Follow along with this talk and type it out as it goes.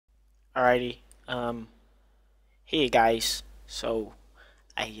Alrighty. Here guys. So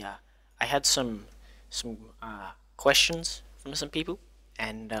I had some questions from some people,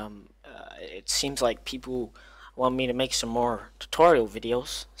 and it seems like people want me to make some more tutorial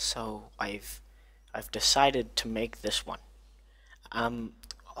videos. So I've decided to make this one. Um,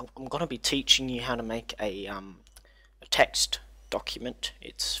 I'm gonna be teaching you how to make a text document.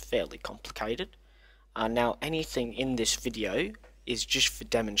 It's fairly complicated. Now, anything in this video is just for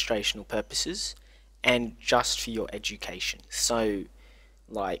demonstrational purposes and just for your education. So,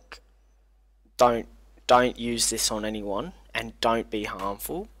 like, don't don't use this on anyone and don't be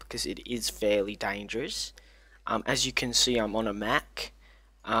harmful because it is fairly dangerous. As you can see, I'm on a Mac.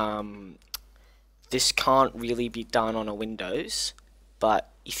 Um, this can't really be done on a Windows,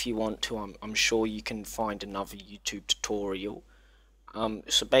 but if you want to, I'm sure you can find another YouTube tutorial.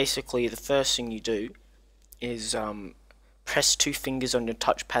 So basically, the first thing you do is press two fingers on your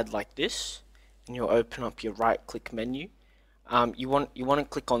touchpad like this, and you'll open up your right click menu. You want to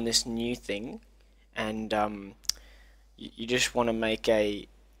click on this new thing, and you just want to make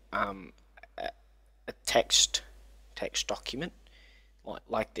um, a text document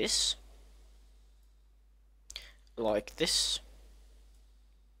like this, like this,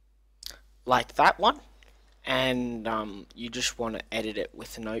 like that one, and you just want to edit it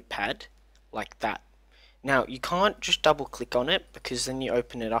with a notepad like that. Now, you can't just double click on it because then you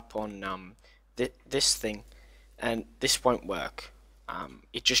open it up on this thing and this won't work.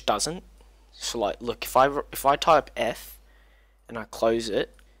 It just doesn't. So like, look, if I type F and I close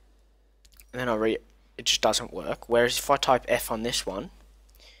it and then it just doesn't work. Whereas if I type F on this one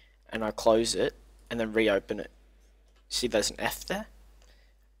and I close it and then reopen it, see there's an F there?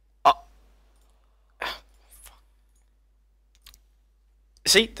 Oh,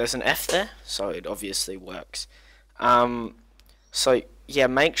 see, there's an F there, so it obviously works. So yeah,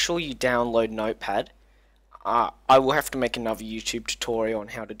 make sure you download Notepad. I will have to make another YouTube tutorial on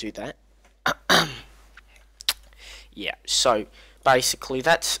how to do that. Yeah, so basically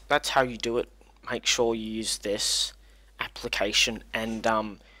that's how you do it. Make sure you use this application, and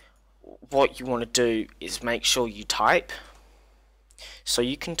what you want to do is make sure you type. So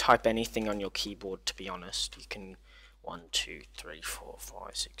you can type anything on your keyboard, to be honest. You can 1, 2, 3, 4,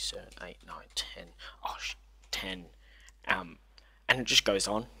 5, 6, 7, 8, 9, 10. Oh, 10. And it just goes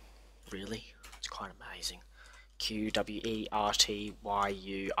on. Really, it's quite amazing. Q W E R T Y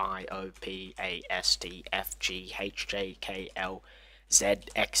U I O P A S T F G H J K L Z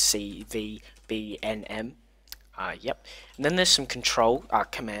X C V B N M. Yep. And then there's some control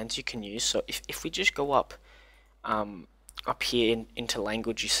commands you can use. So if we just go up here into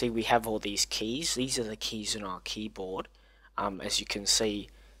language, you see we have all these keys. These are the keys in our keyboard. As you can see,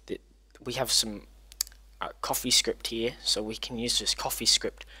 that we have some CoffeeScript here, so we can use this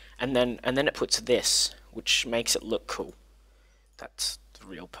CoffeeScript, and then it puts this, which makes it look cool. That's the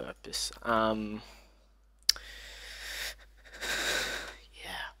real purpose. Yeah.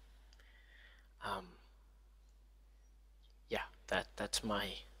 Yeah. That's my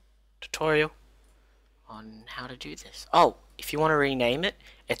tutorial on how to do this. Oh, if you want to rename it,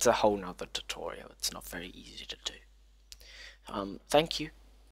 it's a whole nother tutorial. It's not very easy to do. Thank you.